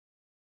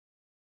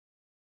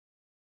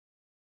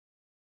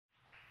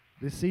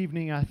This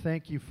evening, I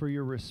thank you for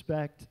your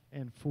respect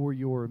and for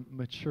your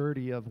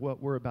maturity of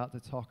what we're about to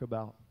talk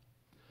about.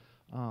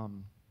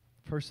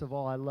 First of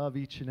all, I love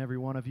each and every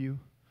one of you.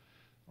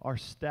 Our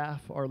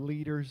staff, our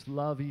leaders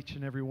love each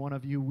and every one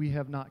of you. We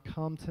have not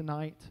come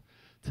tonight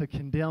to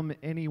condemn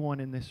anyone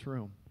in this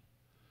room.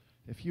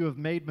 If you have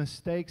made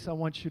mistakes, I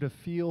want you to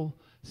feel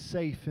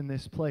safe in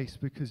this place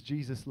because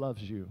Jesus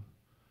loves you.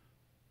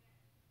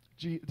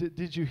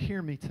 Did you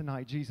hear me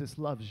tonight? Jesus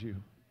loves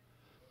you.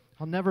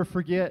 I'll never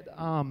forget,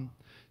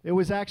 it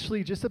was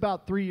actually just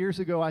about 3 years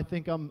ago, I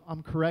think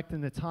I'm correct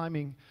in the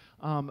timing.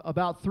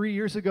 About 3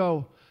 years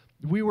ago,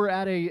 we were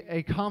at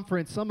a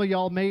conference. Some of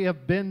y'all may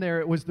have been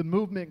there. It was the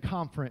Movement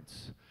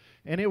Conference.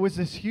 And it was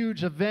this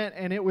huge event,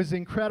 and it was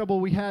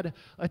incredible. We had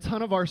a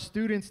ton of our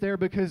students there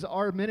because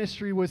our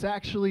ministry was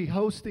actually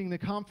hosting the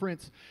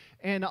conference.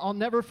 And I'll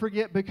never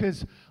forget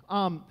because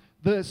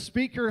the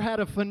speaker had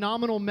a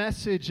phenomenal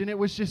message, and it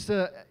was just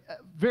a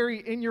very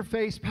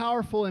in-your-face,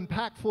 powerful,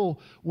 impactful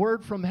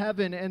word from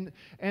heaven.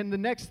 And the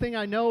next thing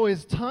I know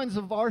is tons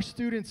of our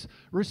students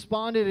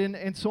responded,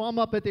 and so I'm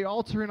up at the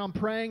altar, and I'm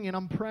praying, and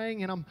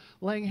I'm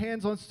laying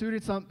hands on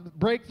students.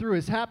 Breakthrough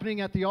is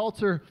happening at the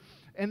altar.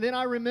 And then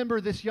I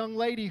remember this young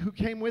lady who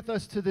came with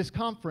us to this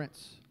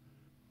conference.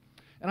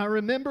 And I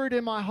remembered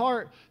in my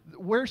heart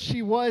where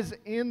she was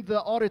in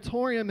the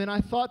auditorium, and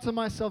I thought to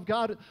myself,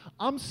 God,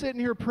 I'm sitting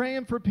here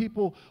praying for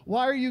people.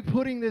 Why are you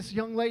putting this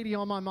young lady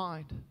on my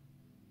mind?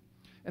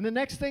 And the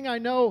next thing I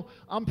know,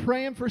 I'm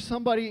praying for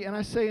somebody, and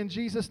I say, in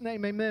Jesus'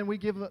 name, amen. We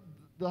give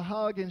the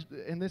hug,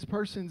 and this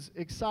person's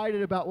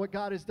excited about what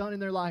God has done in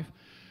their life.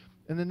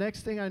 And the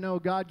next thing I know,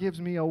 God gives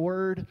me a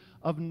word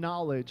of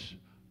knowledge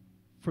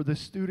for the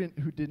student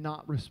who did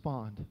not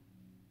respond.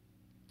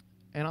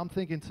 And I'm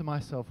thinking to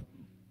myself,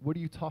 what are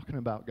you talking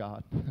about,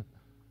 God?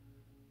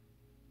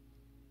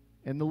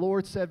 And the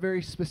Lord said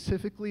very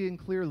specifically and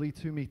clearly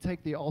to me,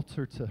 take the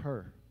altar to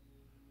her.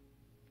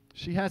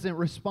 She hasn't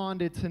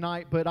responded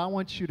tonight, but I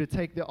want you to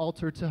take the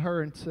altar to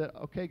her and say,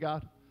 okay,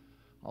 God,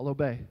 I'll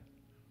obey.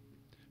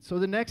 So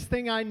the next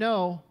thing I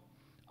know,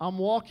 I'm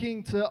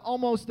walking to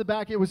almost the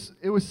back. It was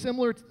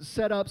similar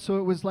setup, so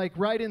it was like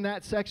right in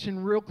that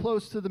section, real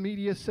close to the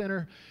media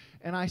center.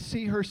 And I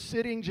see her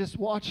sitting, just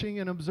watching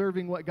and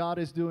observing what God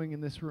is doing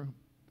in this room.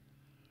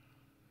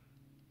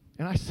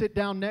 And I sit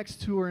down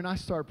next to her and I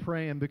start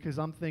praying because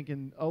I'm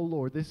thinking, oh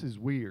Lord, this is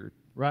weird,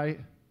 right?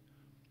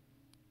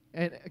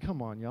 And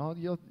come on,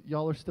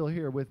 y'all are still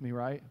here with me,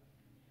 right?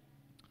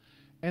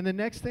 And the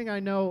next thing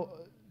I know,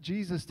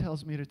 Jesus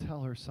tells me to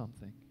tell her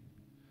something.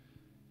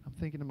 I'm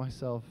thinking to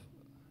myself,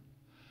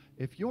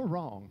 if you're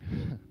wrong,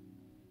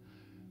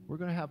 we're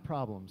going to have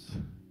problems.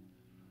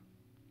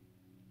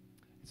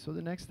 So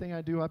the next thing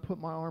I do, I put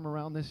my arm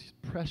around this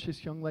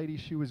precious young lady.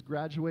 She was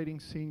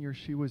graduating senior.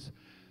 She was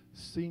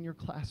senior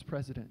class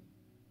president.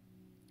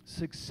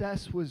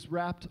 Success was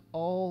wrapped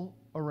all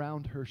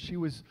around her. She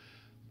was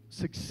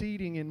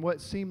succeeding in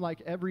what seemed like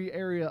every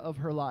area of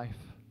her life.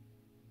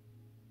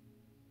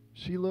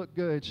 She looked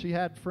good. She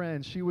had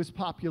friends. She was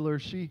popular.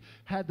 She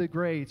had the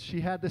grades.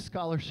 She had the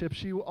scholarship.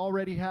 She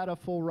already had a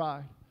full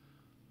ride.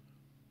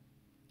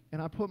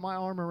 And I put my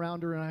arm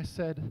around her and I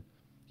said,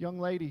 young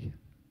lady,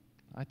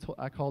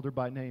 I called her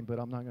by name, but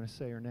I'm not going to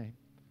say her name.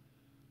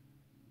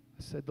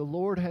 I said, the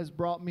Lord has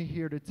brought me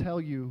here to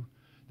tell you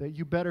that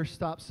you better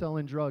stop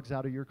selling drugs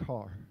out of your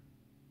car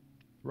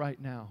right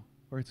now,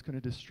 or it's going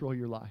to destroy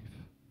your life.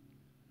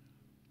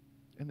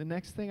 And the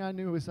next thing I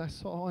knew is I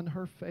saw on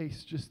her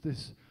face just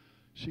this,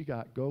 she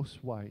got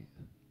ghost white.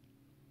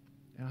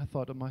 And I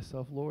thought to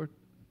myself, Lord,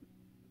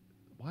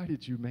 why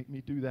did you make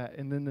me do that?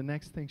 And then the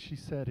next thing she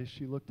said is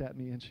she looked at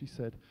me and she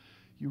said,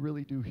 you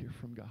really do hear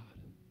from God.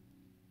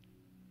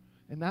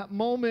 In that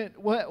moment,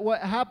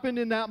 what happened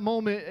in that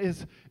moment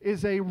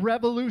is a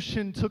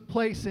revolution took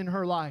place in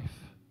her life.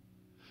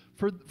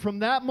 From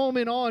that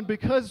moment on,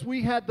 because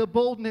we had the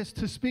boldness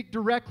to speak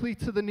directly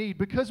to the need,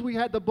 because we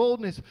had the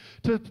boldness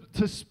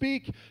to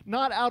speak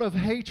not out of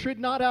hatred,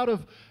 not out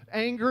of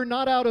anger,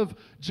 not out of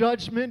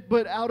judgment,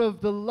 but out of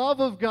the love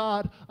of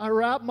God, I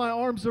wrapped my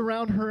arms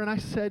around her and I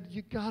said,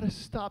 you got to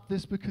stop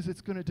this because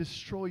it's going to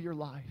destroy your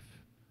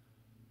life.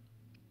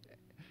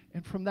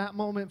 And from that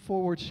moment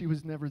forward, she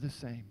was never the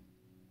same.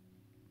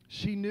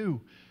 She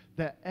knew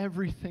that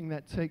everything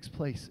that takes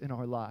place in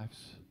our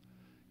lives,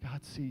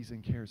 God sees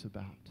and cares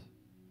about.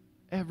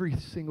 Every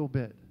single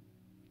bit.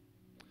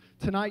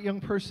 Tonight,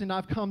 young person,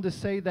 I've come to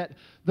say that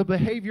the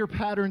behavior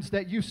patterns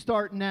that you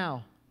start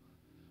now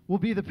will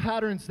be the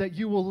patterns that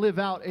you will live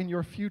out in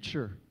your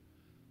future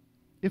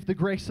if the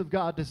grace of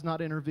God does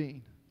not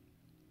intervene.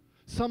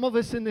 Some of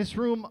us in this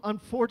room,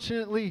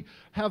 unfortunately,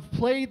 have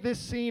played this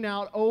scene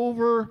out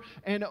over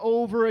and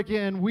over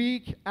again,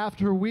 week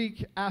after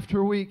week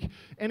after week.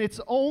 And it's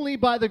only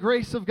by the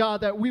grace of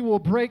God that we will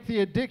break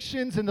the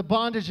addictions and the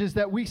bondages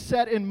that we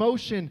set in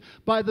motion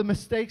by the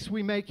mistakes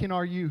we make in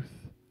our youth.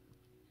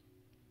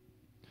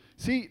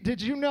 See,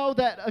 did you know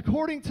that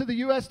according to the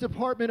U.S.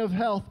 Department of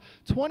Health,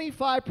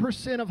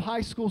 25% of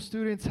high school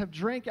students have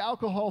drank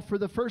alcohol for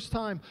the first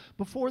time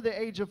before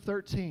the age of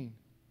 13?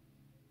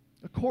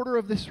 a quarter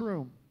of this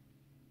room.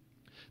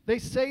 They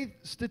say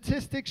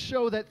statistics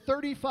show that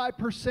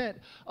 35%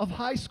 of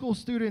high school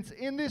students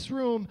in this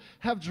room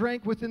have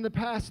drank within the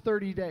past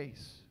 30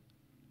 days.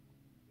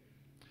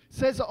 It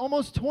says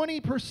almost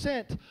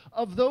 20%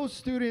 of those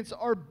students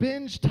are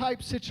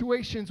binge-type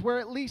situations where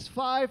at least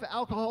 5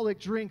 alcoholic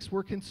drinks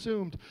were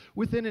consumed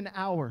within an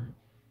hour.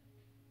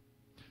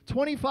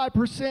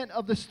 25%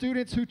 of the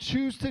students who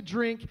choose to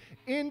drink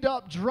end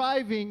up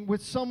driving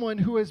with someone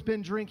who has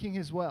been drinking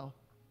as well.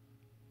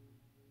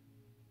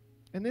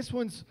 And this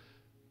one's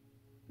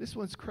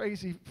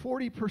crazy.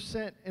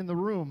 40% in the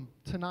room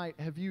tonight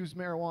have used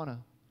marijuana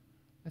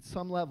at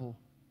some level.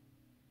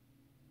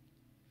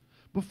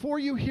 Before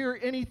you hear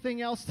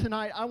anything else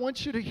tonight, I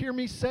want you to hear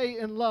me say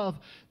in love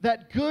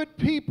that good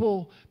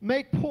people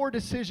make poor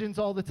decisions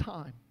all the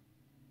time.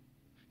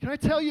 Can I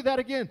tell you that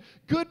again?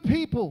 Good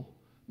people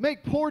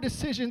make poor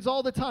decisions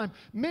all the time.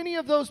 Many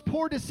of those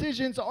poor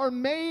decisions are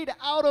made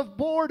out of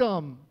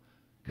boredom.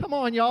 Come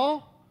on,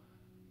 y'all.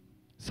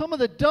 Some of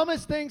the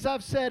dumbest things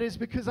I've said is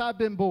because I've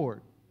been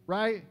bored,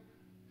 right?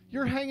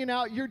 You're hanging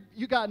out,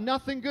 you got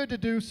nothing good to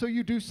do, so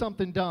you do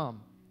something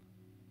dumb.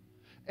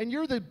 And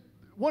you're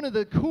one of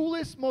the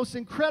coolest, most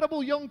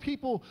incredible young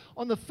people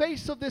on the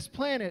face of this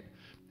planet,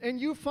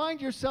 and you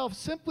find yourself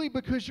simply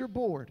because you're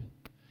bored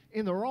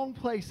in the wrong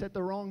place at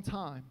the wrong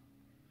time,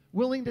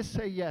 willing to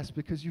say yes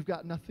because you've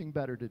got nothing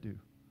better to do.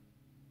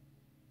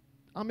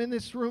 I'm in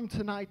this room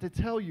tonight to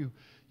tell you,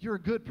 you're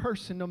a good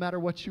person no matter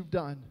what you've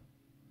done.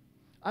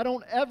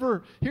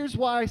 Here's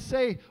why I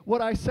say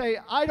what I say.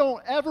 I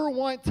don't ever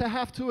want to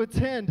have to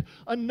attend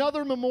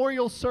another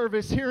memorial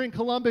service here in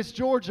Columbus,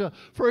 Georgia,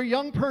 for a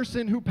young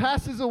person who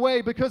passes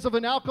away because of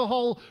an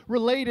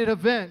alcohol-related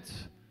event.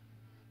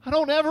 I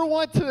don't ever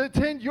want to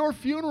attend your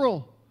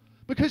funeral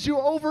because you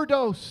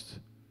overdosed.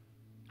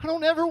 I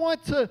don't ever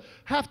want to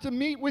have to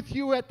meet with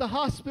you at the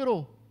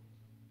hospital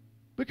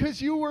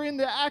because you were in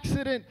the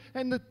accident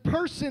and the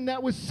person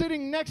that was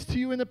sitting next to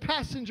you in the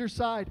passenger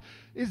side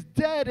is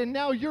dead and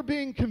now you're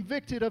being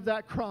convicted of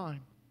that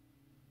crime.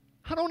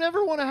 I don't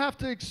ever want to have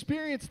to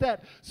experience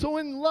that. So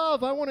in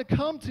love, I want to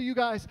come to you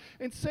guys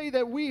and say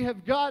that we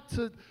have got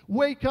to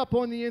wake up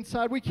on the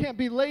inside. We can't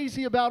be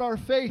lazy about our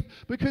faith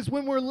because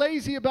when we're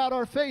lazy about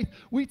our faith,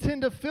 we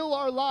tend to fill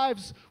our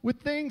lives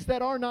with things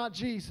that are not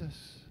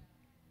Jesus.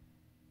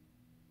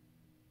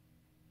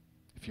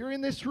 If you're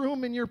in this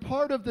room and you're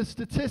part of the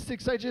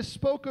statistics I just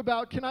spoke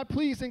about, can I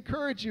please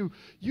encourage you?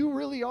 You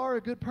really are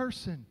a good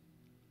person.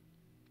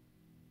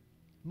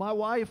 My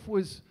wife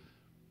was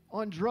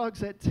on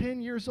drugs at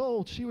 10 years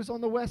old. She was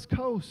on the West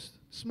Coast,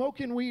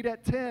 smoking weed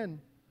at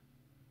 10.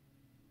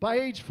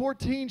 By age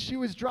 14, she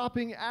was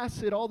dropping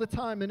acid all the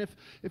time. And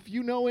if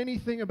you know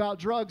anything about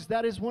drugs,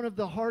 that is one of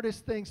the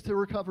hardest things to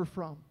recover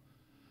from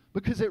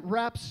because it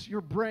wraps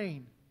your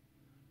brain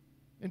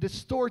and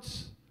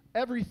distorts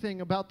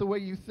everything about the way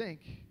you think.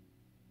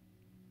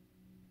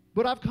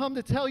 But I've come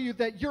to tell you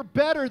that you're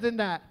better than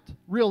that,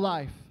 real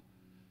life.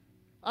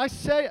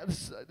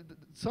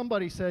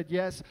 Somebody said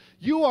yes.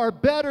 You are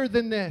better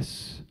than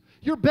this.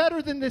 You're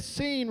better than this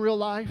scene, real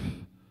life.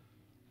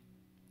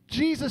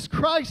 Jesus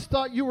Christ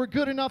thought you were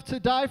good enough to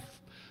die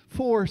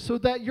for so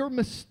that your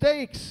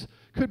mistakes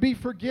could be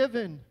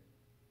forgiven.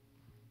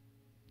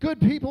 Good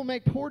people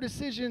make poor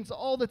decisions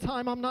all the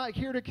time. I'm not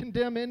here to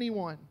condemn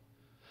anyone.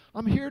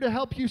 I'm here to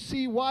help you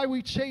see why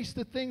we chase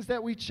the things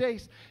that we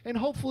chase and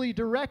hopefully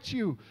direct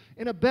you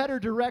in a better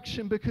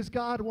direction because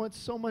God wants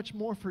so much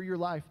more for your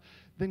life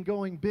than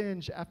going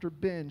binge after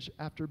binge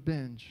after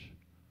binge.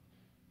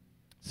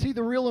 See,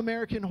 the real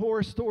American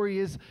horror story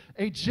is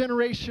a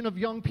generation of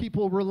young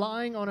people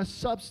relying on a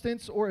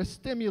substance or a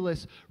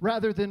stimulus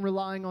rather than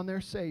relying on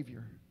their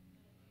Savior.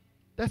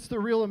 That's the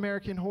real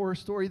American horror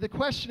story. The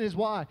question is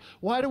why?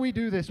 Why do we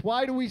do this?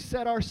 Why do we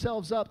set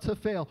ourselves up to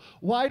fail?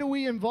 Why do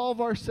we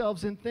involve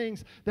ourselves in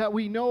things that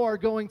we know are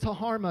going to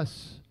harm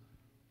us?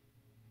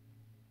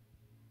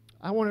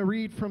 I want to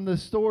read from the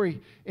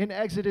story in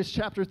Exodus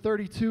chapter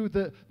 32.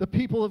 The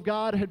people of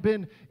God had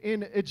been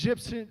in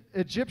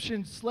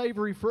Egyptian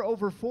slavery for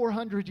over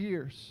 400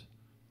 years.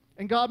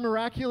 And God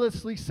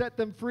miraculously set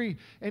them free.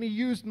 And He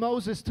used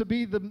Moses to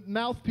be the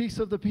mouthpiece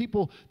of the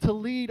people to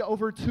lead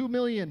over 2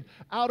 million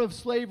out of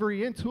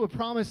slavery into a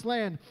promised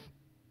land.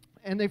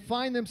 And they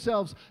find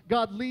themselves,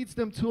 God leads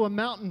them to a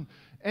mountain.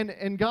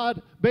 And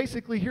God,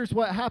 basically, here's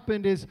what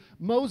happened is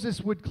Moses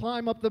would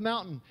climb up the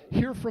mountain,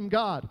 hear from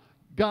God.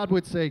 God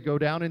would say, go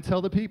down and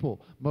tell the people.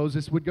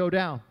 Moses would go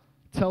down,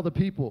 tell the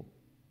people.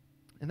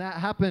 And that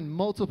happened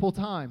multiple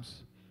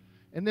times.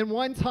 And then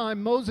one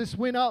time, Moses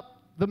went up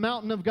the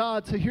mountain of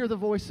God to hear the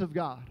voice of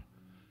God.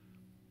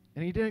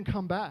 And he didn't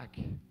come back.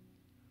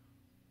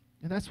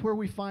 And that's where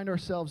we find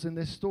ourselves in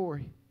this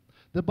story.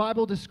 The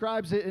Bible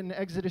describes it in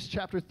Exodus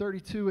chapter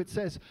 32. It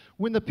says,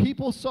 when the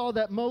people saw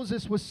that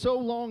Moses was so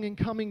long in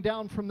coming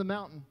down from the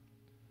mountain,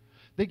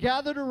 they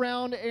gathered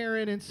around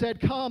Aaron and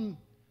said, come,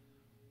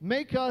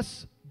 make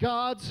us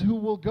gods who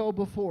will go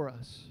before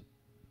us.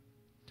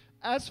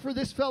 As for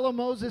this fellow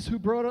Moses who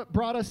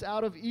brought us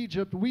out of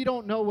Egypt, we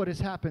don't know what has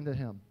happened to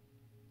him.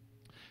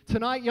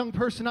 Tonight, young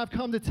person, I've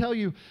come to tell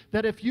you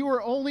that if you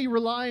are only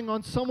relying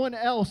on someone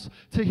else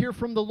to hear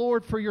from the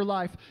Lord for your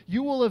life,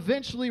 you will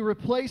eventually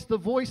replace the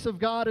voice of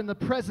God and the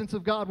presence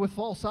of God with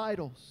false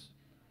idols.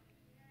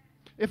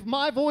 If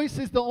my voice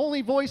is the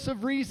only voice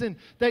of reason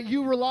that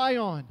you rely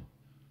on,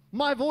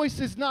 my voice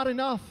is not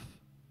enough.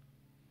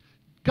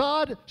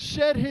 God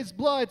shed His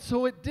blood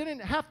so it didn't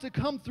have to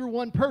come through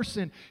one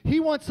person. He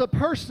wants a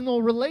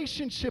personal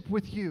relationship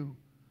with you.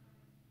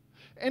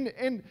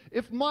 And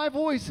if my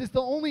voice is the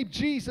only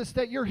Jesus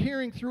that you're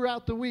hearing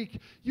throughout the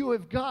week, you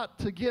have got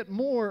to get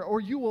more,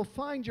 or you will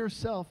find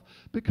yourself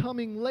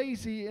becoming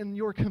lazy in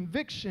your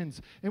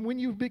convictions. And when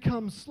you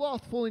become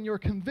slothful in your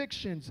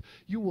convictions,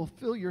 you will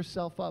fill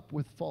yourself up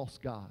with false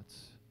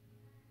gods.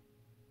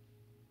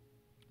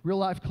 Real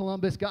Life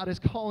Columbus, God is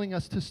calling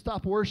us to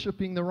stop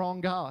worshiping the wrong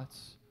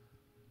gods.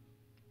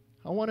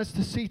 I want us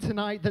to see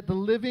tonight that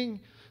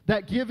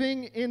that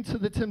giving into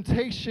the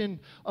temptation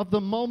of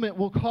the moment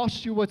will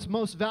cost you what's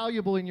most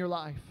valuable in your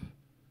life.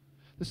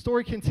 The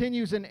story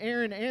continues, and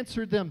Aaron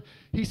answered them.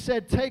 He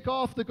said, "Take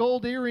off the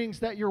gold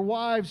earrings that your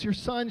wives, your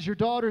sons, your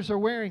daughters are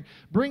wearing.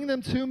 Bring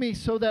them to me."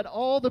 So that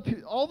all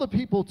the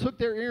people took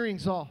their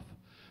earrings off,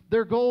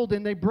 their gold,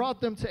 and they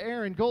brought them to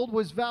Aaron. Gold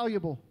was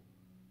valuable.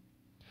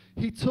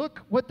 He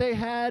took what they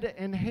had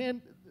and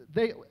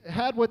they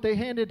had what they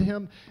handed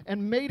him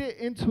and made it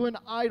into an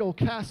idol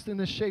cast in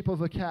the shape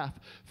of a calf,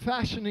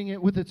 fashioning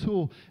it with a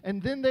tool.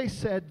 And then they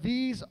said,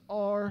 "These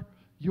are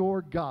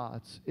your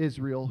gods,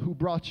 Israel, who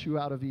brought you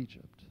out of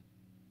Egypt."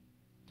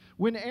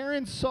 When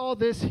Aaron saw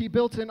this, he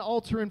built an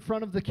altar in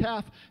front of the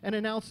calf and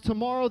announced,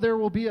 "Tomorrow there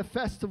will be a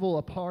festival,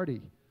 a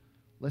party."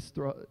 It's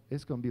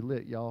going to be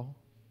lit, y'all.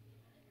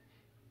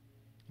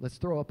 Let's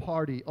throw a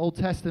party, Old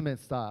Testament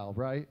style,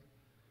 right?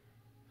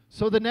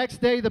 So the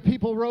next day, the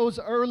people rose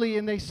early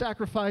and they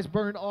sacrificed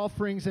burnt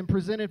offerings and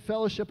presented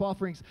fellowship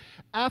offerings.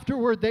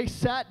 Afterward, they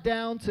sat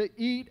down to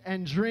eat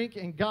and drink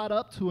and got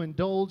up to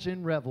indulge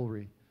in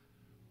revelry.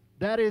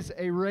 That is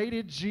a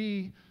rated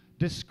G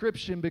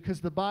description because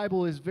the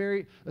Bible is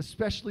very,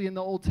 especially in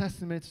the Old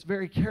Testament, it's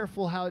very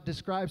careful how it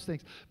describes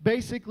things.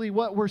 Basically,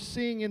 what we're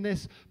seeing in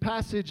this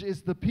passage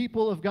is the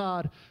people of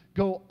God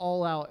go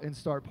all out and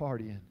start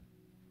partying.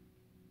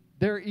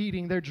 They're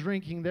eating, they're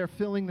drinking, they're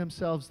filling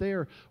themselves,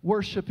 they're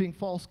worshiping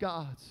false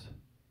gods.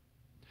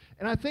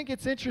 And I think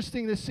it's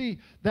interesting to see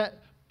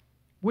that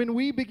when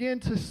we begin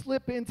to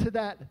slip into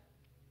that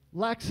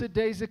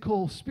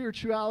lackadaisical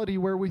spirituality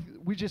where we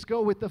just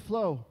go with the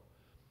flow,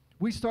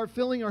 we start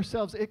filling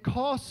ourselves. It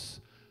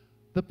costs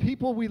the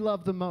people we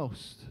love the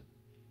most.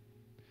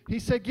 He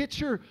said, get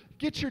your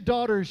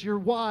daughters, your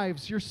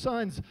wives, your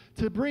sons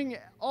to bring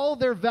all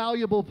their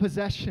valuable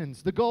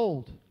possessions, the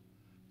gold.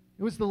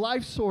 It was the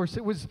life source.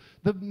 It was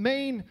the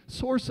main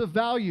source of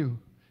value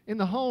in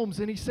the homes.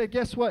 And he said,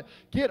 guess what?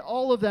 Get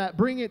all of that.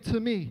 Bring it to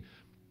me.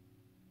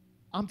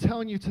 I'm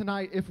telling you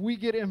tonight, if we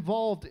get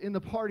involved in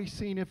the party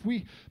scene, if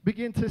we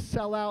begin to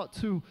sell out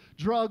to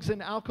drugs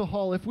and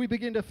alcohol, if we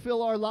begin to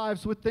fill our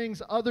lives with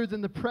things other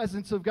than the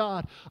presence of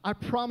God, I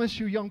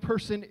promise you, young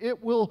person,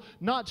 it will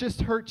not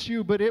just hurt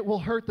you, but it will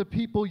hurt the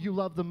people you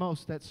love the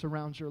most that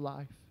surround your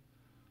life.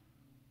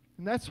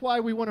 And that's why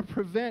we want to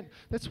prevent.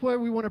 That's why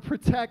we want to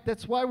protect.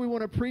 That's why we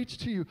want to preach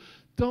to you.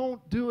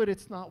 Don't do it.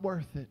 It's not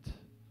worth it.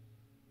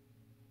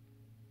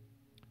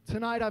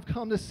 Tonight I've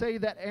come to say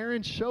that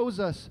Aaron shows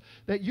us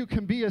that you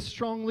can be a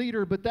strong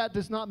leader, but that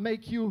does not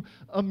make you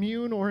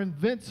immune or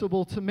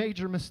invincible to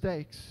major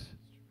mistakes.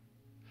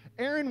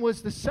 Aaron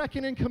was the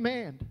second in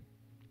command.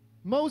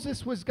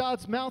 Moses was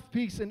God's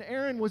mouthpiece, and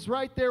Aaron was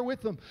right there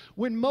with him.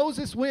 When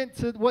Moses went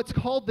to what's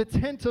called the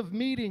tent of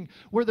meeting,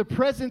 where the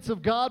presence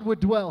of God would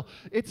dwell,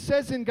 it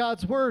says in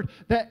God's word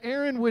that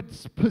Aaron would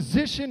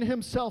position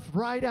himself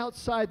right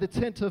outside the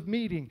tent of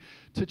meeting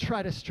to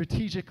try to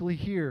strategically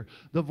hear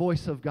the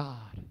voice of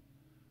God.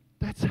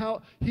 That's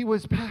how he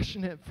was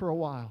passionate for a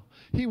while.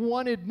 He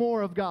wanted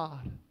more of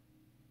God.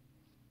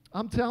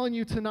 I'm telling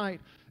you tonight,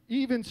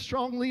 even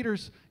strong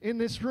leaders in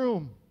this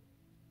room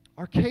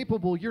are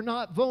capable. You're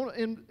not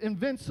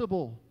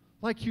invincible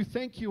like you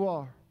think you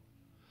are.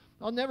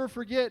 I'll never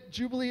forget,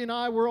 Jubilee and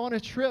I were on a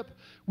trip.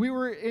 We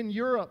were in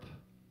Europe.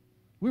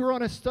 We were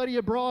on a study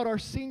abroad our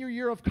senior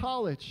year of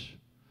college.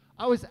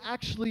 I was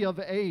actually of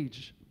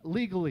age,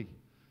 legally,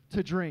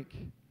 to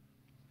drink.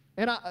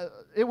 And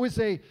it was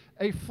a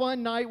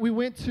fun night. We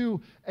went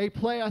to a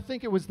play, I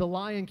think it was The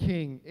Lion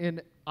King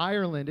in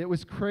Ireland. It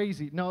was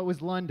crazy. No, it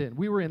was London.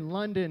 We were in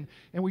London,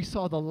 and we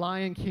saw The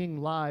Lion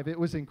King live. It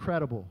was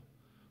incredible.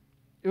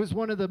 It was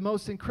one of the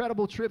most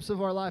incredible trips of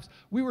our lives.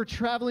 We were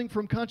traveling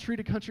from country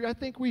to country. I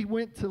think we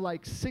went to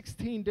like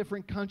 16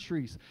 different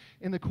countries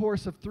in the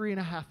course of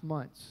 3.5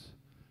 months.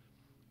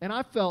 And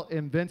I felt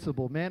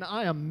invincible, man.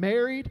 I am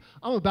married.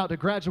 I'm about to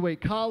graduate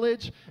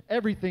college.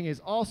 Everything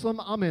is awesome.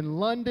 I'm in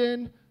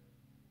London.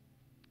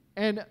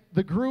 And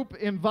the group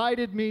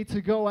invited me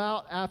to go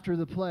out after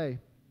the play.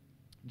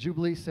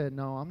 Jubilee said,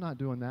 "No, I'm not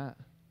doing that."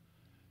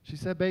 She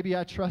said, "Baby,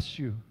 I trust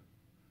you.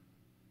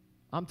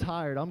 I'm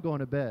tired. I'm going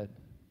to bed."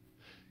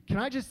 Can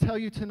I just tell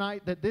you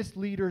tonight that this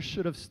leader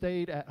should have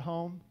stayed at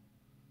home?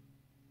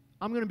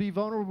 I'm going to be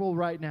vulnerable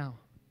right now.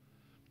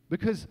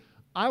 Because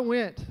I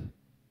went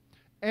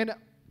and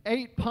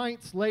 8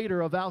 pints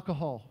later of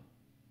alcohol.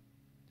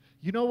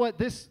 You know what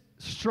this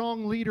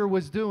strong leader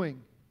was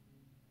doing?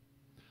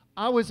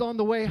 I was on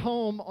the way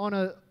home on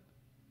a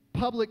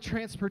public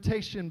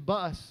transportation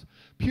bus,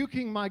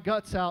 puking my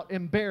guts out,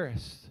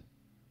 embarrassed,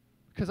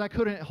 because I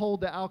couldn't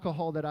hold the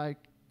alcohol that I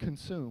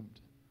consumed.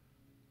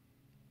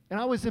 And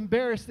I was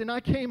embarrassed, and I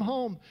came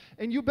home,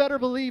 and you better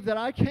believe that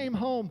I came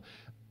home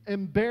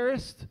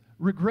embarrassed,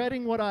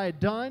 regretting what I had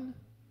done,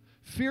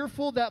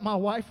 fearful that my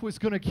wife was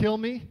going to kill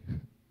me.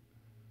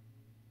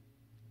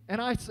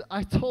 And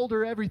I told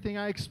her everything.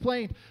 I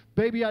explained,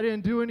 baby, I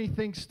didn't do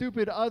anything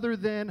stupid other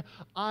than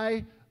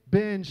I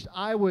binged.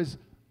 I was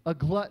a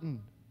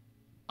glutton.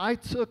 I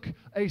took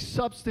a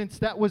substance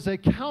that was a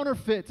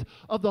counterfeit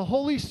of the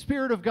Holy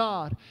Spirit of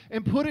God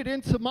and put it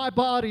into my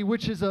body,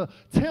 which is a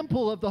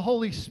temple of the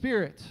Holy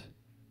Spirit,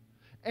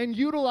 and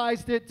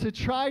utilized it to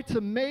try to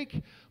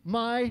make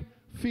my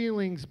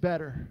feelings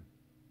better.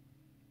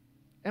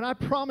 And I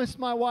promised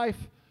my wife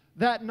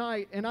that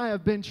night, and I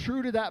have been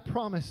true to that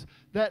promise,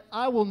 that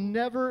I will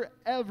never,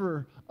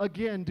 ever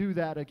again do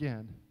that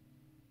again,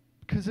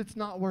 because it's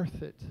not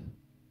worth it.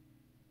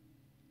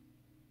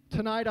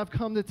 Tonight I've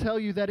come to tell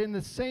you that in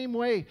the same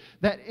way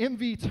that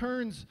envy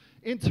turns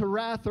into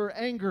wrath or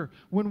anger,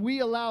 when we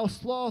allow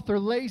sloth or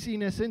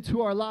laziness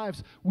into our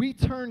lives, we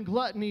turn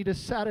gluttony to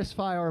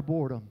satisfy our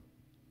boredom.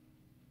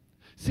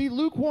 See,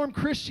 lukewarm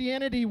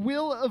Christianity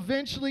will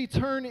eventually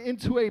turn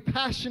into a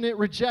passionate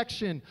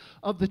rejection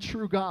of the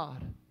true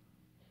God.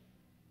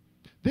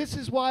 This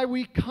is why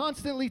we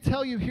constantly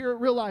tell you here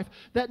at Real Life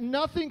that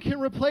nothing can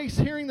replace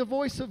hearing the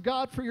voice of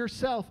God for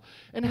yourself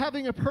and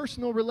having a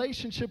personal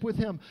relationship with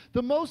Him.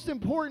 The most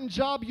important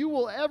job you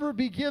will ever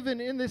be given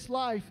in this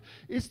life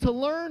is to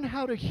learn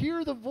how to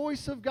hear the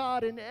voice of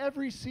God in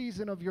every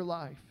season of your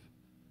life.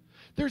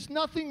 There's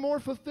nothing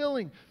more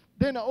fulfilling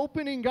than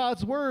opening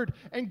God's Word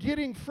and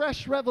getting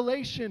fresh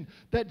revelation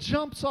that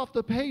jumps off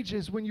the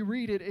pages when you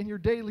read it in your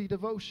daily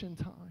devotion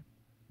time.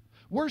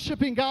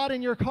 Worshiping God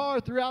in your car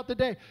throughout the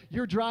day.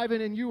 You're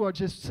driving and you are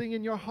just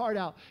singing your heart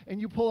out, and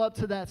you pull up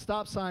to that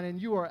stop sign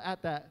and you are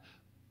at that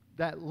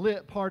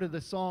lit part of the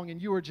song, and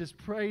you are just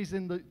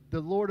praising the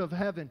Lord of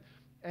heaven,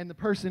 and the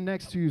person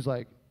next to you is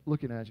like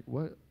looking at you.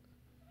 What?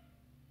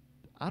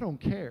 I don't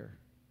care.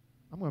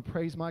 I'm going to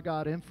praise my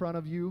God in front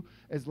of you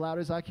as loud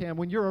as I can.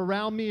 When you're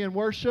around me in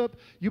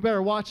worship, you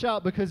better watch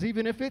out, because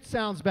even if it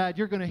sounds bad,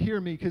 you're going to hear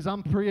me, because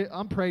I'm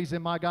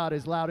praising my God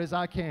as loud as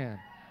I can.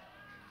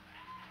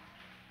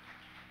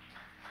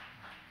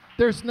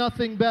 There's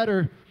nothing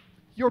better.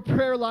 Your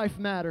prayer life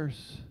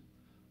matters.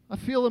 I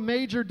feel a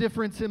major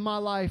difference in my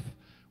life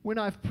when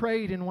I've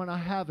prayed and when I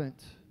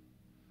haven't.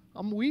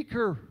 I'm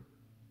weaker.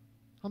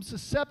 I'm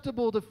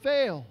susceptible to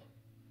fail.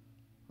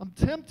 I'm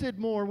tempted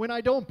more when I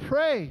don't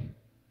pray.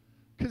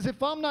 Because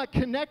if I'm not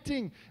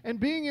connecting and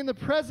being in the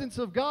presence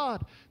of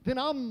God, then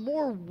I'm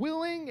more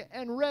willing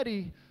and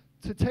ready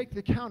to take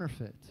the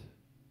counterfeit.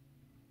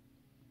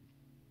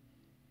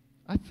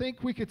 I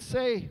think we could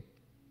say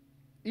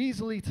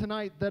easily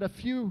tonight that a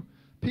few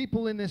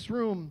people in this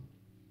room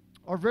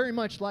are very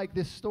much like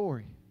this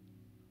story.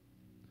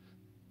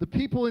 The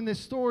people in this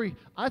story,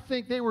 I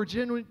think they were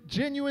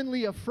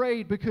genuinely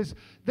afraid, because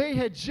they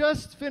had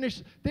just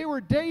finished. They were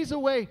days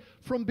away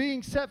from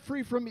being set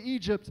free from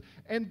Egypt,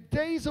 and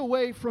days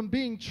away from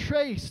being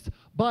chased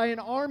by an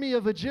army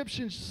of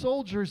Egyptian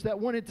soldiers that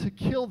wanted to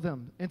kill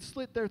them and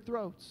slit their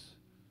throats.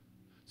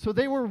 So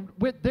they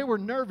were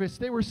nervous.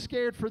 They were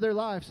scared for their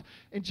lives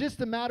in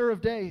just a matter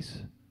of days.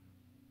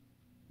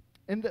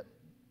 And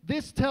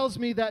this tells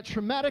me that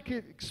traumatic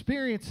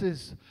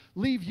experiences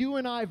leave you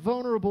and I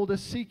vulnerable to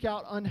seek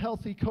out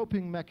unhealthy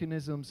coping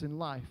mechanisms in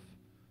life.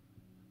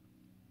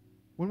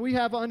 When we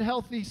have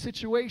unhealthy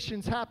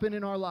situations happen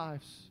in our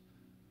lives,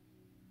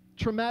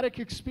 traumatic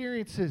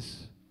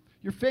experiences,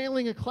 you're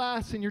failing a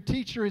class and your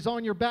teacher is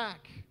on your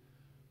back.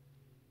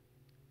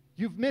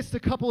 You've missed a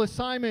couple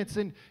assignments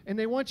and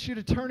they want you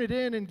to turn it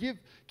in and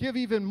give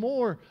even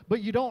more,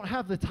 but you don't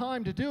have the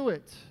time to do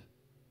it.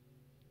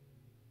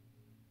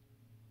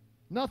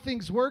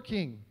 Nothing's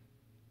working.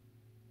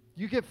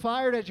 You get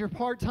fired at your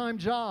part-time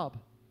job.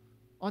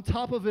 On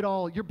top of it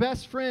all, your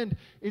best friend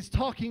is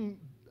talking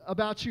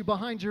about you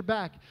behind your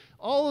back.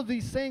 All of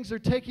these things are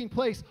taking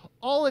place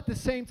all at the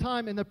same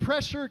time, and the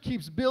pressure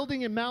keeps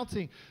building and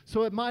mounting.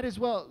 So it might as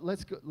well,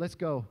 let's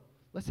go.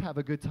 Let's have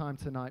a good time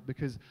tonight,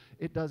 because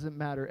it doesn't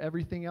matter.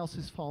 Everything else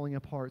is falling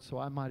apart, so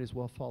I might as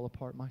well fall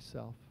apart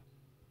myself.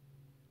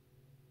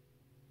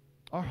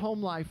 Our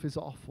home life is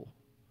awful.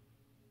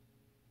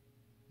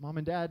 Mom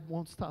and Dad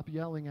won't stop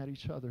yelling at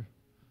each other.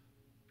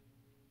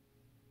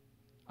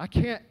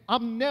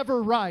 I'm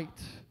never right.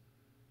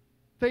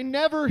 They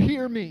never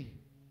hear me.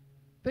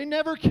 They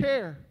never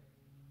care.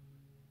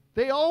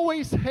 They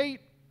always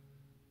hate.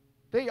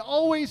 They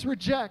always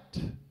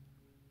reject.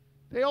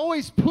 They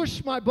always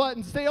push my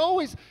buttons.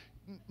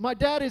 My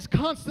dad is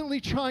constantly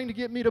trying to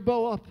get me to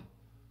bow up.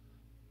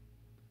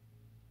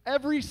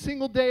 Every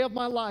single day of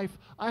my life,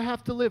 I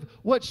have to live.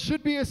 What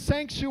should be a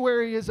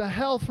sanctuary is a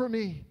hell for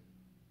me.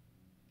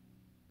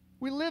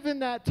 We live in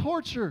that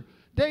torture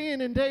day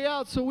in and day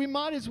out, so we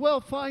might as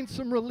well find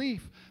some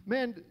relief.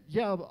 Man,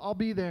 yeah, I'll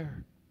be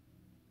there.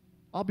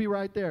 I'll be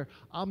right there.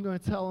 I'm going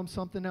to tell them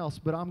something else,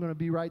 but I'm going to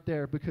be right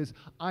there because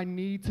I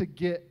need to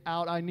get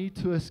out. I need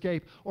to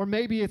escape. Or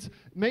maybe it's,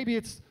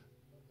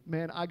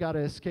 man, I got to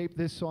escape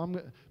this.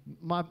 So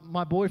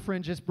my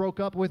boyfriend just broke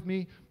up with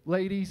me,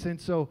 ladies,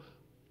 and so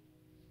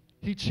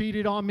he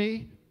cheated on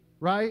me,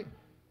 right?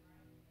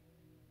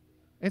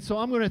 And so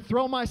I'm going to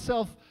throw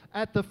myself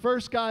at the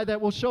first guy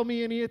that will show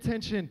me any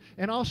attention,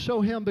 and I'll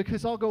show him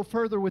because I'll go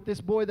further with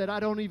this boy that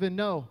I don't even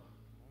know.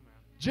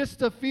 Just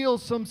to feel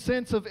some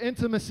sense of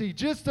intimacy,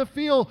 just to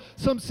feel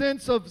some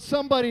sense of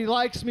somebody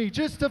likes me,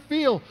 just to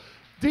feel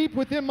deep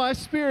within my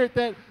spirit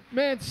that,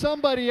 man,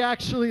 somebody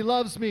actually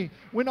loves me.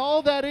 When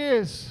all that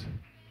is,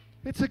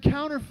 it's a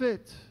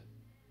counterfeit.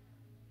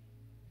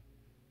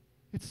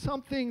 It's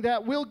something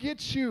that will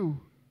get you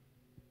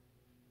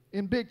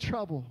in big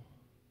trouble.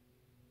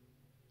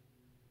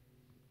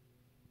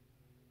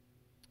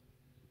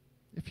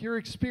 If you're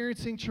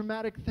experiencing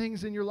traumatic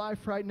things in your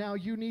life right now,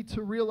 you need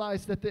to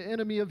realize that the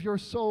enemy of your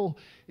soul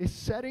is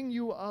setting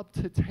you up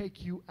to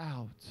take you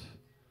out.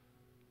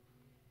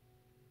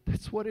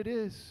 That's what it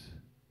is.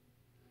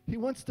 He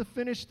wants to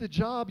finish the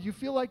job. You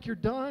feel like you're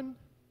done?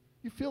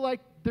 You feel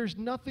like there's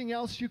nothing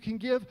else you can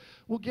give?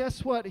 Well,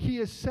 guess what? He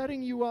is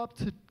setting you up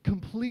to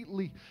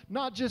completely,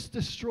 not just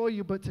destroy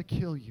you, but to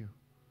kill you.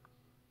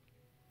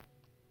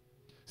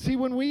 See,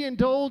 when we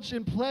indulge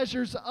in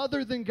pleasures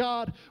other than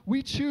God,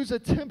 we choose a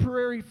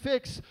temporary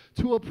fix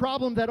to a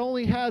problem that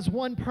only has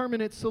one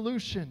permanent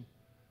solution.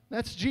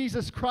 That's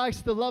Jesus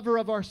Christ, the lover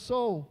of our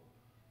soul.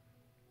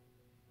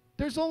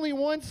 There's only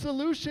one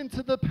solution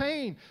to the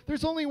pain.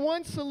 There's only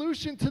one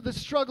solution to the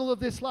struggle of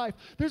this life.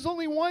 There's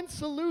only one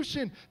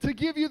solution to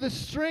give you the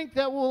strength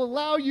that will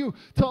allow you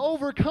to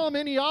overcome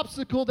any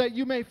obstacle that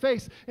you may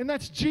face, and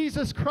that's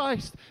Jesus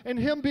Christ and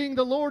Him being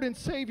the Lord and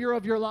Savior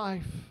of your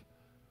life.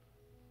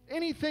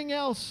 Anything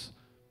else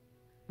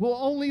will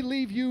only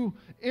leave you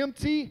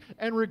empty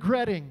and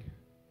regretting.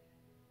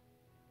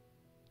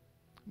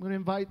 I'm going to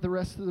invite the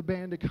rest of the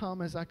band to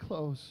come as I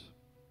close.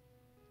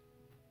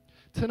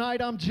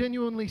 Tonight, I'm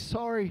genuinely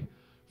sorry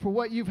for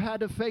what you've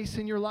had to face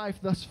in your life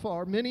thus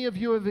far. Many of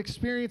you have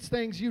experienced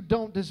things you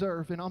don't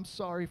deserve, and I'm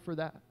sorry for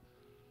that.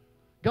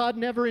 God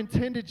never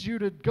intended you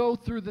to go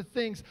through the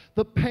things,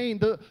 the pain.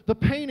 The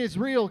pain is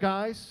real,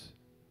 guys.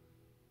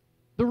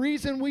 The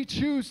reason we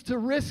choose to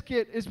risk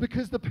it is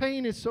because the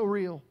pain is so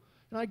real.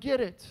 And I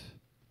get it.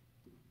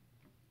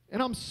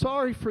 And I'm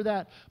sorry for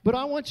that. But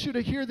I want you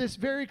to hear this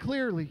very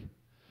clearly.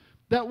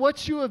 That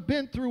what you have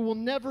been through will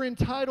never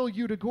entitle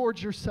you to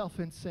gorge yourself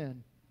in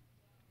sin.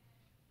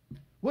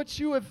 What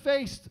you have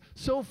faced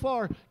so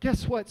far,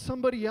 guess what?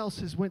 Somebody else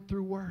has went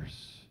through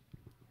worse.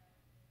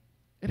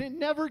 And it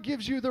never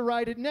gives you the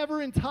right, it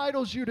never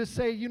entitles you to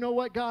say, you know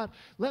what, God,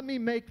 let me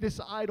make this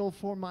idol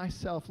for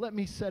myself. Let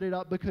me set it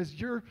up because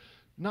you're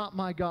not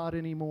my God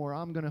anymore.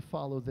 I'm going to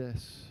follow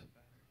this.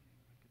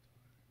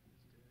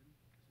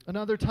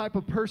 Another type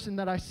of person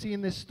that I see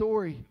in this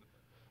story,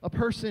 a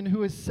person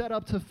who is set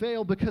up to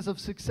fail because of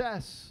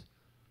success.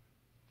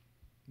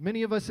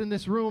 Many of us in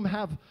this room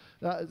have,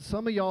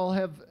 some of y'all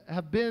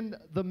have been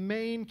the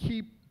main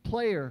key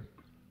player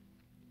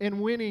in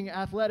winning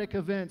athletic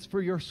events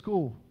for your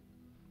school,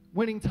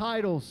 winning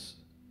titles.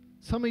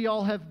 Some of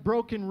y'all have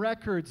broken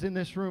records in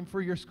this room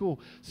for your school.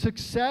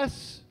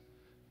 Success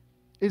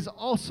is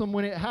awesome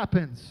when it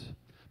happens.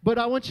 But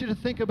I want you to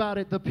think about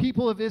it. The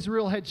people of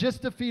Israel had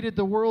just defeated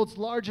the world's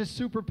largest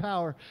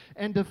superpower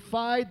and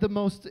defied the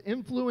most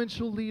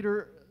influential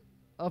leader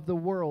of the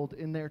world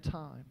in their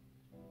time.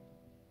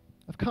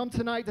 I've come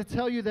tonight to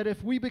tell you that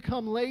if we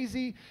become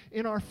lazy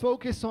in our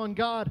focus on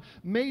God,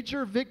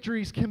 major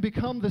victories can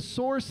become the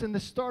source and the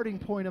starting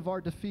point of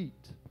our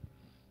defeat.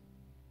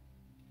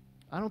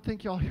 I don't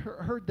think y'all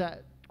heard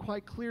that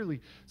quite clearly.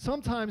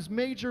 Sometimes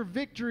major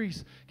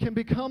victories can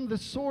become the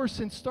source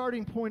and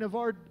starting point of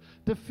our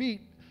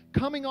defeat.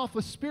 Coming off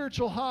a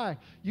spiritual high,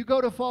 you go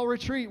to fall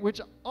retreat,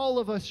 which all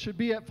of us should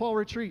be at fall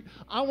retreat.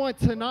 I want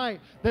tonight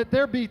that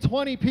there be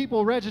 20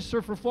 people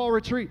register for fall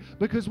retreat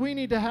because we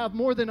need to have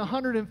more than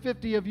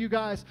 150 of you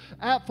guys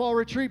at fall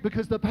retreat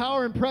because the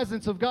power and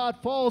presence of God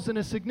falls in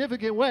a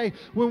significant way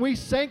when we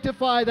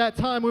sanctify that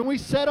time, when we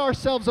set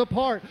ourselves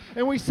apart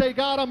and we say,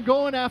 God, I'm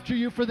going after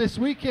you for this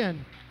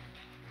weekend.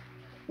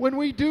 When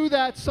we do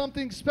that,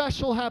 something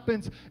special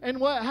happens.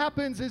 And what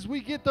happens is we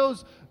get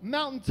those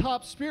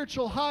mountaintop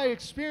spiritual high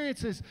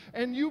experiences.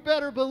 And you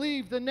better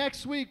believe the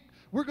next week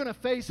we're going to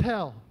face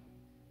hell.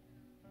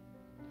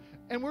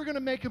 And we're going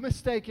to make a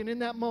mistake. And in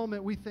that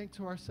moment, we think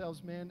to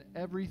ourselves, man,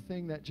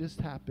 everything that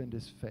just happened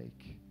is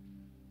fake.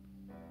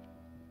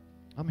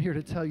 I'm here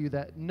to tell you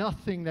that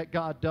nothing that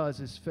God does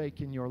is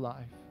fake in your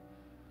life.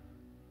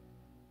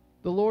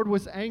 The Lord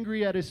was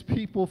angry at His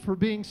people for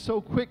being so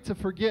quick to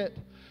forget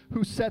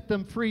who set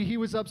them free. He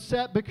was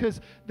upset because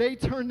they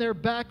turned their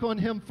back on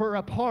Him for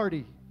a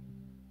party.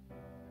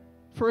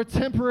 for a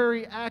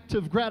temporary act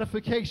of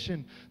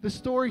gratification. The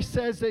story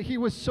says that he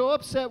was so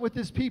upset with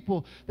his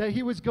people that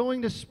he was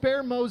going to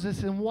spare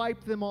Moses and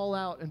wipe them all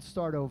out and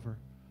start over.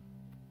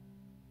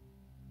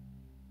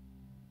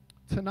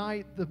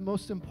 Tonight, the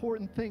most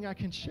important thing I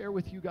can share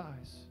with you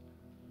guys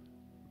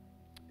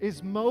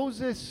is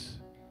Moses,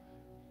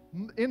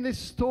 in this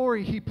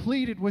story, he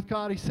pleaded with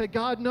God. He said,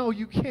 God, no,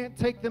 you can't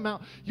take them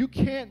out. You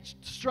can't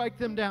strike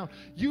them down.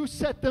 You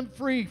set them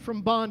free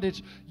from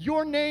bondage.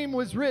 Your name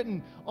was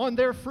written on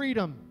their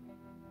freedom.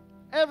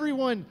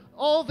 Everyone,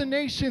 all the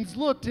nations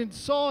looked and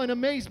saw in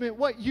amazement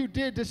what you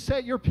did to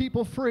set your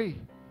people free.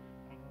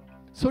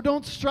 So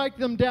don't strike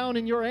them down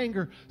in your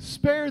anger.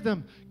 Spare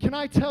them. Can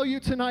I tell you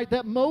tonight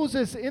that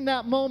Moses in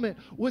that moment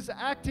was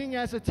acting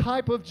as a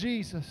type of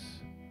Jesus?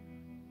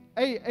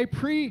 A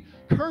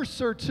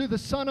precursor to the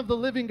Son of the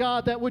living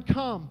God that would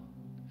come.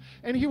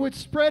 And he would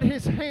spread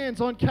his hands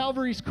on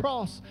Calvary's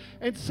cross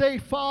and say,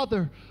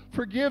 Father,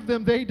 forgive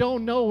them. They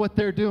don't know what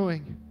they're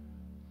doing.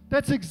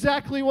 That's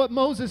exactly what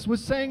Moses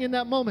was saying in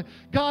that moment.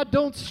 God,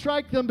 don't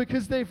strike them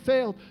because they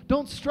failed.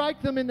 Don't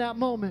strike them in that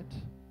moment.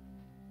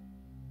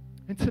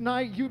 And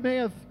tonight you may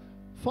have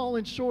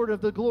fallen short of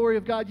the glory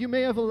of God. You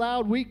may have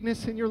allowed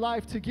weakness in your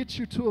life to get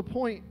you to a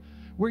point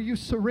where you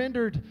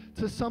surrendered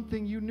to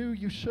something you knew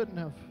you shouldn't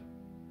have.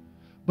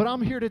 But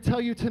I'm here to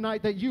tell you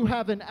tonight that you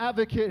have an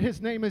advocate.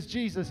 His name is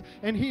Jesus.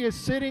 And he is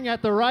sitting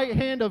at the right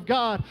hand of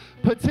God,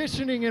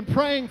 petitioning and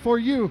praying for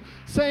you,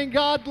 saying,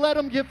 God, let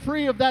them get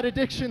free of that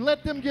addiction.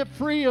 Let them get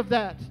free of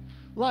that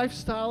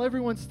lifestyle.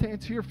 Everyone stand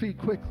to your feet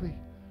quickly.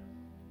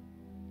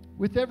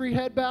 With every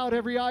head bowed,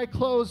 every eye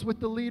closed,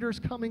 with the leaders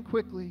coming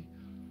quickly.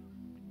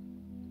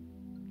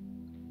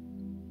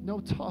 No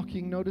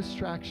talking, no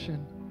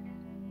distraction.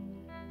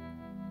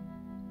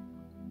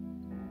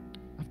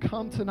 I've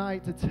come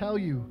tonight to tell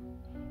you,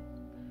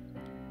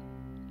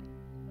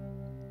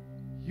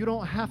 you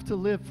don't have to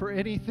live for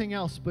anything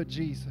else but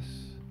Jesus.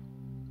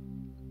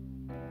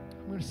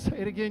 I'm going to say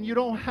it again. You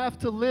don't have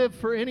to live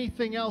for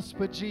anything else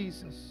but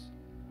Jesus.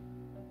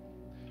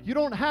 You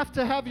don't have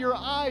to have your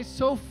eyes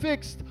so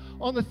fixed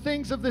on the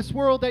things of this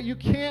world that you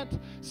can't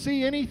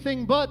see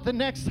anything but the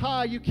next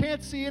high. You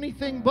can't see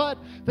anything but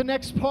the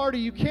next party.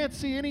 You can't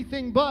see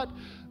anything but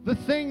the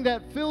thing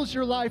that fills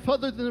your life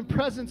other than the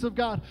presence of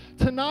God.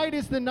 Tonight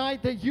is the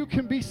night that you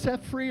can be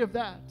set free of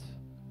that.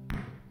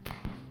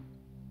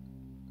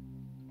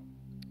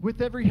 With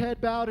every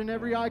head bowed and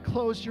every eye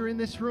closed, you're in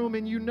this room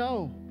and you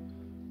know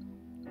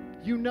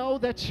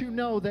that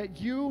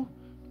you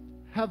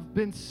have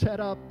been set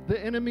up. The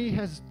enemy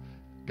has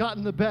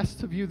gotten the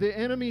best of you. The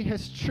enemy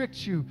has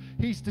tricked you.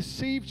 He's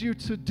deceived you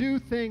to do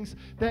things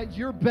that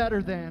you're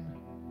better than.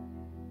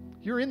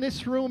 You're in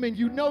this room and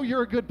you know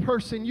you're a good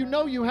person. You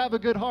know you have a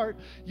good heart.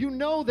 You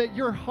know that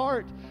your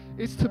heart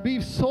is to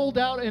be sold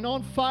out and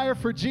on fire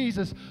for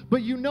Jesus.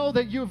 But you know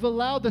that you've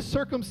allowed the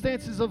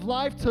circumstances of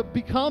life to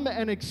become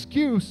an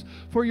excuse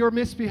for your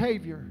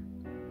misbehavior.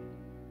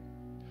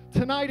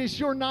 Tonight is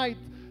your night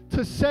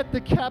to set the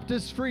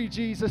captives free,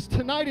 Jesus.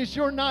 Tonight is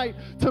your night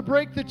to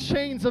break the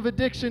chains of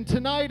addiction.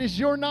 Tonight is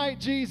your night,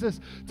 Jesus,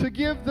 to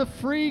give the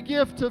free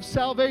gift of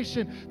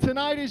salvation.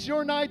 Tonight is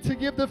your night to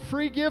give the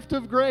free gift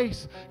of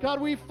grace. God,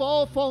 we've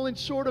all fallen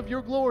short of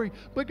your glory.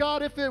 But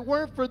God, if it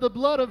weren't for the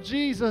blood of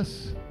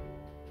Jesus,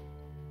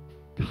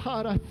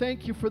 God, I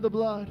thank you for the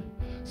blood.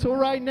 So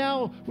right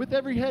now, with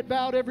every head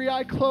bowed, every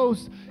eye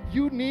closed,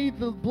 you need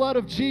the blood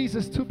of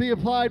Jesus to be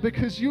applied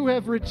because you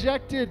have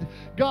rejected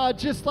God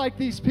just like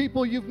these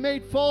people. You've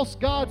made false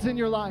gods in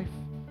your life.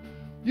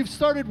 You've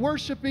started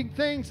worshiping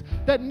things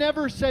that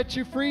never set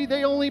you free.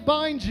 They only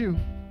bind you.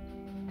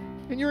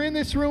 And you're in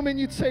this room and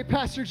you'd say,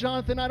 Pastor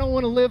Jonathan, I don't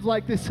want to live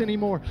like this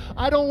anymore.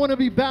 I don't want to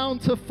be bound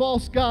to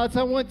false gods.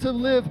 I want to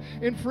live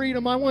in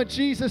freedom. I want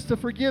Jesus to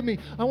forgive me.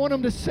 I want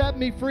him to set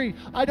me free.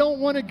 I don't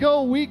want to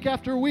go week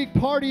after week,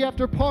 party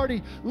after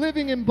party,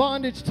 living in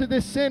bondage to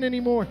this sin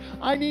anymore.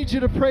 I need you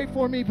to pray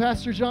for me,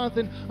 Pastor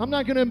Jonathan. I'm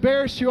not going to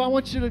embarrass you. I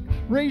want you to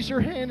raise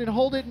your hand and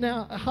hold it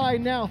now, high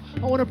now.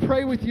 I want to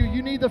pray with you.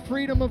 You need the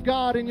freedom of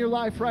God in your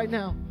life right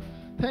now.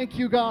 Thank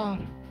you,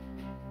 God.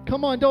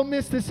 Come on, don't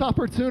miss this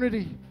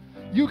opportunity.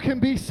 You can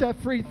be set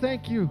free.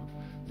 Thank you.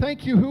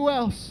 Thank you. Who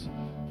else?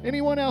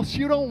 Anyone else?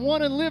 You don't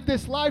want to live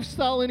this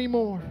lifestyle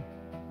anymore.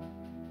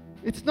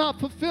 It's not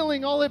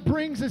fulfilling. All it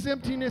brings is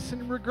emptiness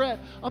and regret.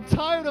 I'm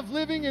tired of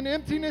living in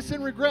emptiness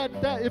and regret.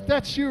 If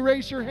that's you,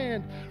 raise your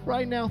hand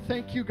right now.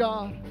 Thank you,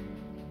 God.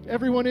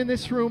 Everyone in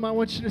this room, I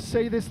want you to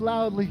say this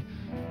loudly.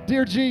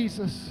 Dear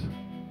Jesus,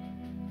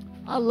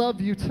 I love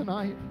you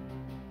tonight.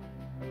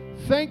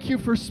 Thank you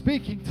for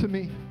speaking to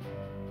me.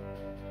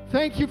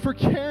 Thank you for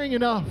caring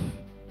enough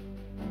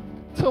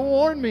to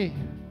warn me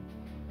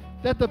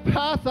that the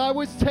path I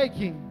was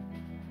taking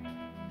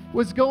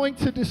was going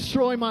to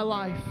destroy my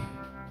life.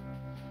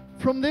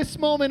 From this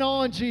moment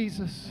on,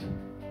 Jesus,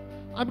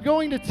 I'm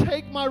going to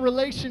take my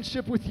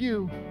relationship with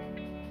you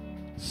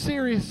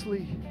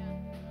seriously.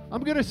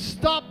 I'm going to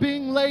stop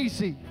being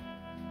lazy.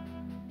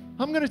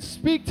 I'm going to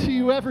speak to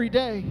you every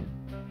day.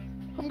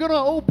 I'm going to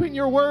open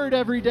your word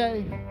every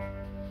day.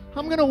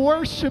 I'm going to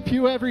worship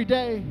you every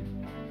day.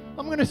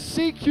 I'm going to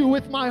seek you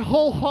with my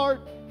whole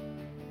heart.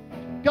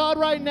 God,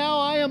 right now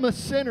I am a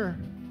sinner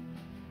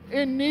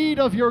in need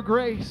of your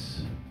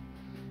grace.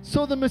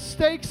 So the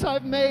mistakes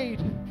I've made,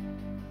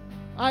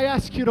 I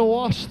ask you to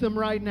wash them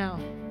right now.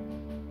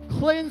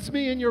 Cleanse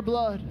me in your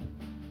blood.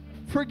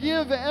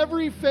 Forgive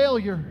every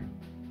failure.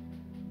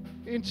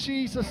 In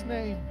Jesus'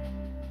 name.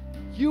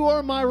 You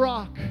are my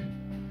rock.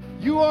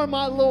 You are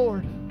my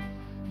Lord.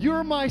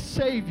 You're my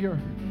Savior.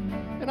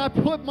 And I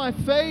put my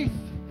faith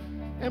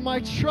and my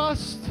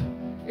trust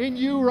in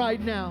you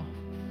right now.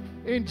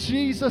 In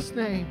Jesus'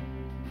 name.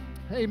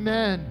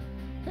 Amen.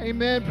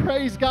 Amen.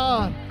 Praise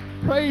God.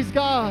 Praise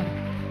God.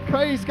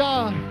 Praise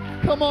God.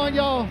 Come on,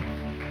 y'all.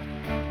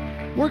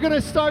 We're going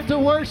to start to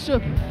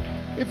worship.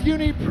 If you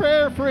need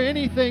prayer for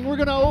anything, we're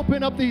going to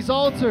open up these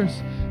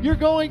altars. You're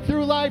going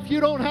through life. You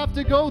don't have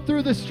to go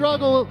through the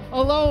struggle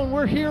alone.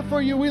 We're here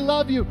for you. We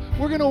love you.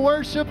 We're going to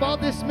worship. I'll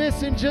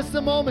dismiss in just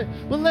a moment.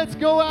 But let's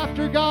go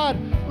after God.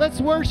 Let's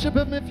worship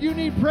Him. If you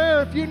need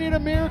prayer, if you need a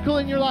miracle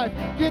in your life,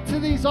 get to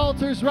these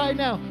altars right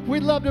now.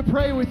 We'd love to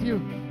pray with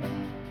you.